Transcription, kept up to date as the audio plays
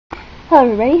Hello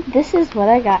everybody, this is what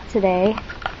I got today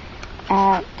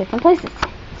at different places.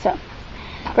 So,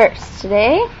 first,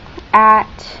 today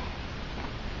at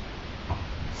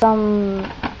some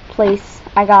place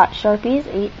I got Sharpies,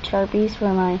 8 Sharpies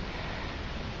for my,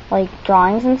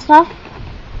 drawings and stuff.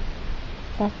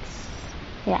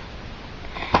 Yeah.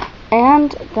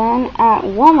 And then at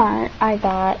Walmart, I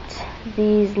got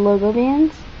these logo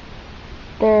bands.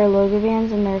 They're logo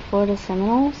bands and they're Florida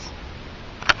Seminoles.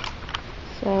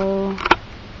 So,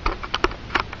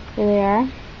 here they are.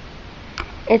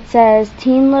 It says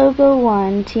Team Logo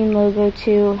 1, Team Logo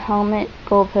 2, helmet,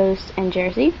 goalpost, and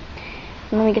jersey.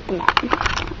 And let me get them out.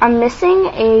 I'm missing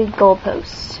a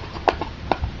goalpost.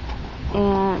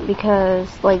 And because,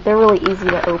 they're really easy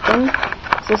to open.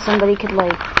 So somebody could,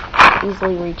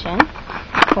 easily reach in.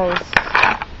 Because,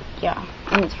 yeah,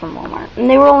 and it's from Walmart. And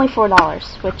they were only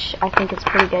 $4, which I think is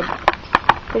pretty good.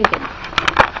 Pretty good.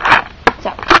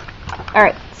 So.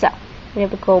 Alright, so, we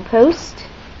have a goalpost.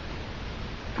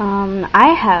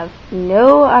 I have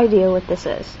no idea what this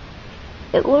is.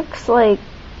 It looks like,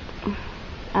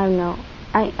 I don't know.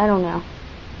 I don't know.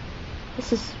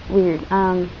 This is weird.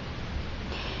 I'm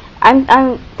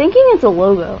thinking it's a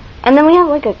logo. And then we have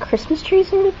a Christmas tree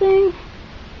sort of thing.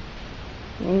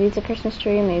 Maybe it's a Christmas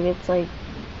tree, maybe it's I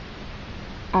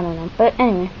don't know. But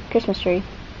anyway, Christmas tree.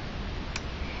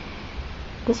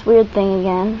 This weird thing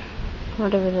again.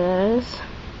 Whatever it is.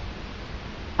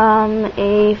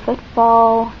 A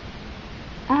football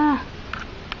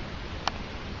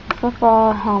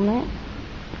helmet.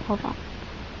 Hold on.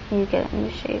 I need to get it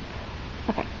into shape.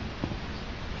 Okay.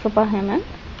 Football helmet.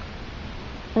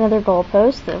 Another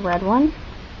goalpost, the red one.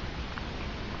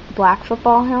 Black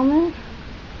football helmet.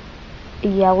 A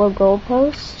yellow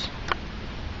goalpost.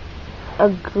 A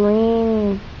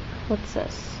green, what's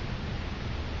this?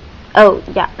 Oh,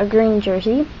 yeah, a green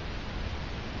jersey.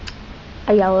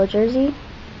 A yellow jersey,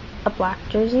 a black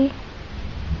jersey,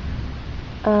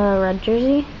 a red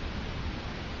jersey,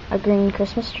 a green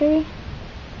Christmas tree,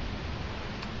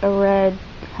 a red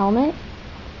helmet,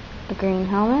 a green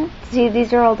helmet. See,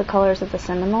 these are all the colors of the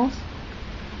Siminoles.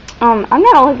 I'm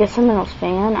not a Siminoles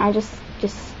fan. I just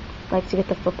like to get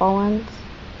the football ones.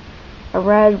 A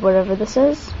red, whatever this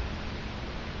is,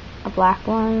 a black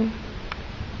one,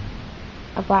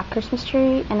 a black Christmas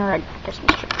tree, and a red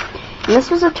Christmas tree. And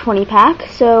this was a 20-pack,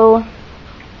 so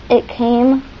it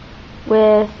came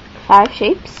with 5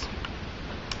 shapes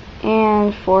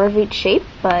and 4 of each shape,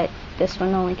 but this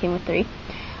one only came with 3.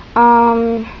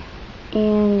 And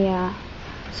yeah.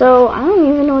 So I don't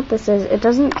even know what this is. It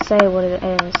doesn't say what it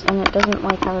is, and it doesn't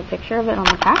have a picture of it on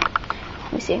the pack.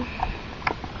 Let me see.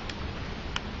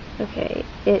 Okay,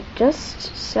 it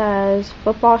just says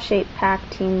football shape pack,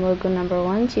 team logo number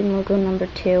 1, team logo number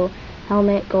 2,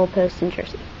 helmet, goalpost, and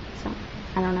jersey. So,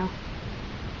 I don't know.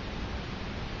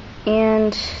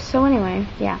 And so anyway,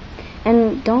 yeah.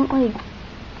 And don't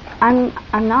I'm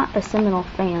not a Seminole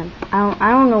fan.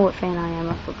 I don't know what fan I am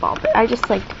of football, but I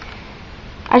just like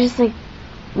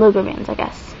logo bands, I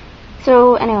guess.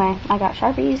 So anyway, I got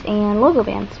Sharpies and logo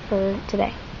bands for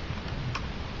today.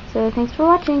 So thanks for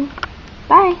watching.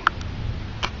 Bye.